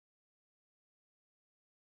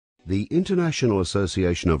The International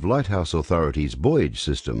Association of Lighthouse Authorities buoyage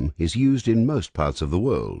system is used in most parts of the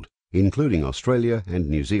world, including Australia and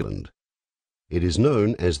New Zealand. It is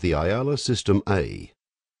known as the IALA System A.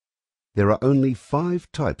 There are only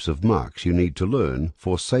 5 types of marks you need to learn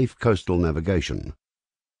for safe coastal navigation.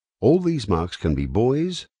 All these marks can be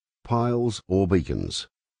buoys, piles or beacons.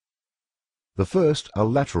 The first are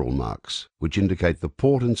lateral marks, which indicate the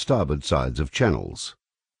port and starboard sides of channels.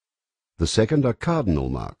 The second are cardinal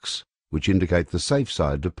marks, which indicate the safe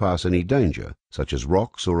side to pass any danger, such as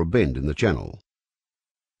rocks or a bend in the channel.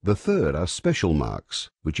 The third are special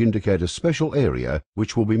marks, which indicate a special area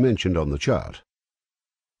which will be mentioned on the chart.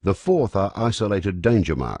 The fourth are isolated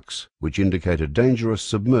danger marks, which indicate a dangerous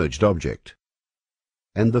submerged object.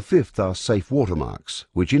 And the fifth are safe water marks,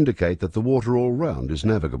 which indicate that the water all round is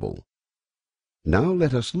navigable. Now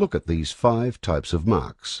let us look at these 5 types of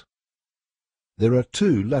marks. There are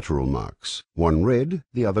 2 lateral marks, one red,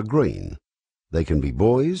 the other green. They can be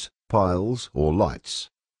buoys, piles or lights.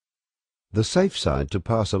 The safe side to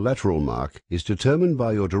pass a lateral mark is determined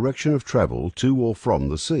by your direction of travel to or from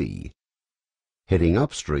the sea. Heading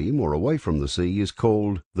upstream or away from the sea is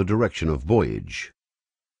called the direction of voyage.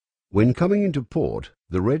 When coming into port,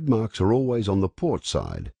 the red marks are always on the port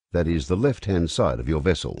side, that is, the left-hand side of your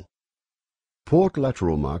vessel. Port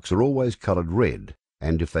lateral marks are always coloured red,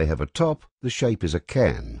 and if they have a top, the shape is a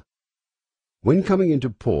can. When coming into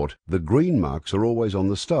port, the green marks are always on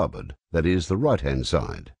the starboard, that is, the right-hand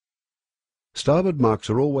side. Starboard marks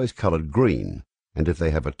are always coloured green, and if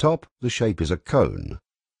they have a top, the shape is a cone.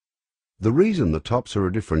 The reason the tops are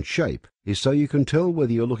a different shape is so you can tell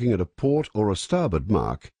whether you're looking at a port or a starboard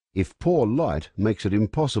mark if poor light makes it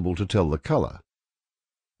impossible to tell the colour.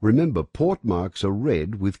 Remember, port marks are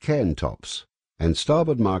red with can tops, and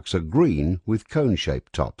starboard marks are green with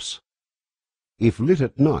cone-shaped tops. If lit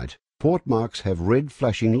at night, port marks have red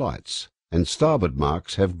flashing lights, and starboard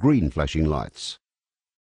marks have green flashing lights.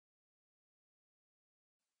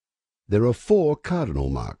 There are 4 cardinal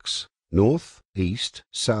marks: north, east,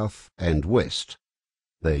 south and west.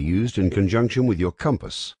 They are used in conjunction with your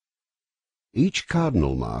compass. Each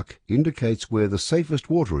cardinal mark indicates where the safest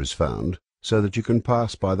water is found so that you can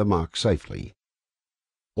pass by the mark safely.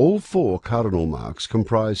 All 4 cardinal marks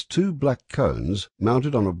comprise 2 black cones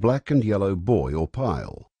mounted on a black and yellow buoy or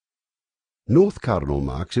pile. North cardinal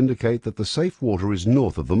marks indicate that the safe water is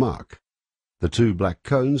north of the mark. The 2 black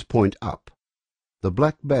cones point up. The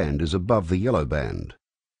black band is above the yellow band.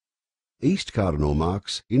 East cardinal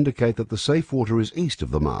marks indicate that the safe water is east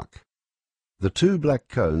of the mark. The 2 black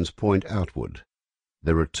cones point outward.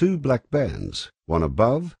 There are 2 black bands, one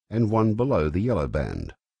above and one below the yellow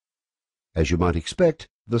band. As you might expect,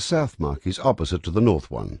 the south mark is opposite to the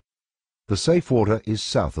north one. The safe water is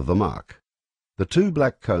south of the mark. The 2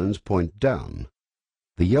 black cones point down.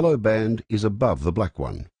 The yellow band is above the black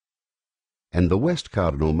one. And the west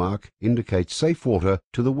cardinal mark indicates safe water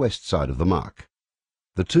to the west side of the mark.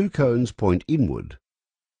 The 2 cones point inward.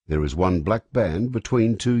 There is one black band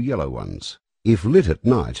between 2 yellow ones. If lit at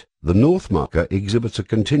night, the north marker exhibits a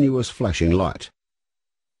continuous flashing light.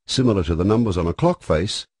 Similar to the numbers on a clock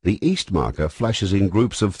face, the east marker flashes in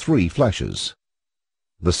groups of 3 flashes.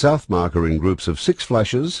 The south marker in groups of 6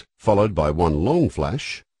 flashes, followed by one long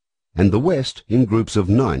flash, and the west in groups of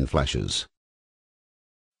 9 flashes.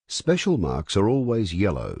 Special marks are always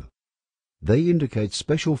yellow. They indicate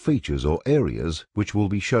special features or areas which will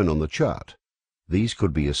be shown on the chart. These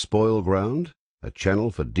could be a spoil ground, a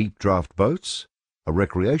channel for deep draft boats, a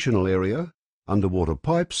recreational area, underwater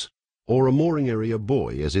pipes, or a mooring area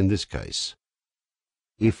buoy, as in this case.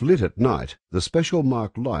 If lit at night, the special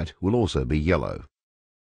mark light will also be yellow.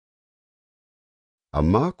 A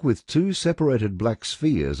mark with 2 separated black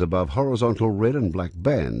spheres above horizontal red and black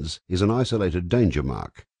bands is an isolated danger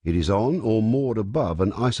mark. It is on or moored above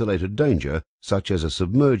an isolated danger, such as a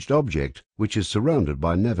submerged object which is surrounded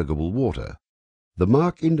by navigable water. The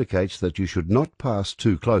mark indicates that you should not pass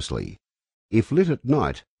too closely. If lit at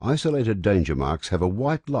night, isolated danger marks have a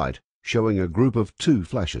white light showing a group of 2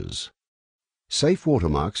 flashes. Safe water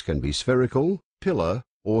marks can be spherical, pillar,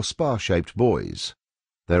 or spar-shaped buoys.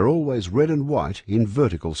 They are always red and white in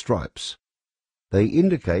vertical stripes. They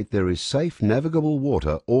indicate there is safe navigable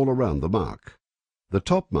water all around the mark. The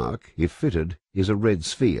top mark, if fitted, is a red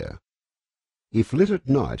sphere. If lit at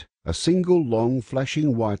night, a single long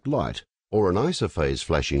flashing white light, or an isophase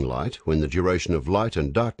flashing light when the duration of light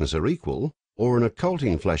and darkness are equal, or an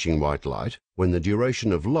occulting flashing white light when the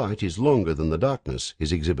duration of light is longer than the darkness,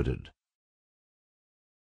 is exhibited.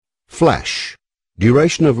 Flash.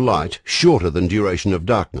 Duration of light shorter than duration of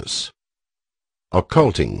darkness.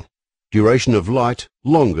 Occulting. Duration of light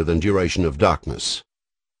longer than duration of darkness.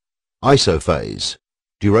 Isophase.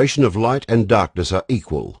 Duration of light and darkness are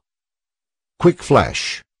equal. Quick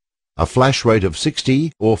flash. A flash rate of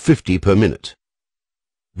 60 or 50 per minute.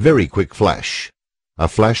 Very quick flash. A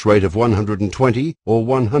flash rate of 120 or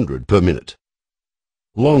 100 per minute.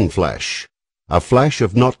 Long flash. A flash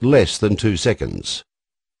of not less than 2 seconds.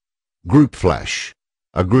 Group flash.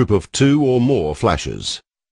 A group of 2 or more flashes.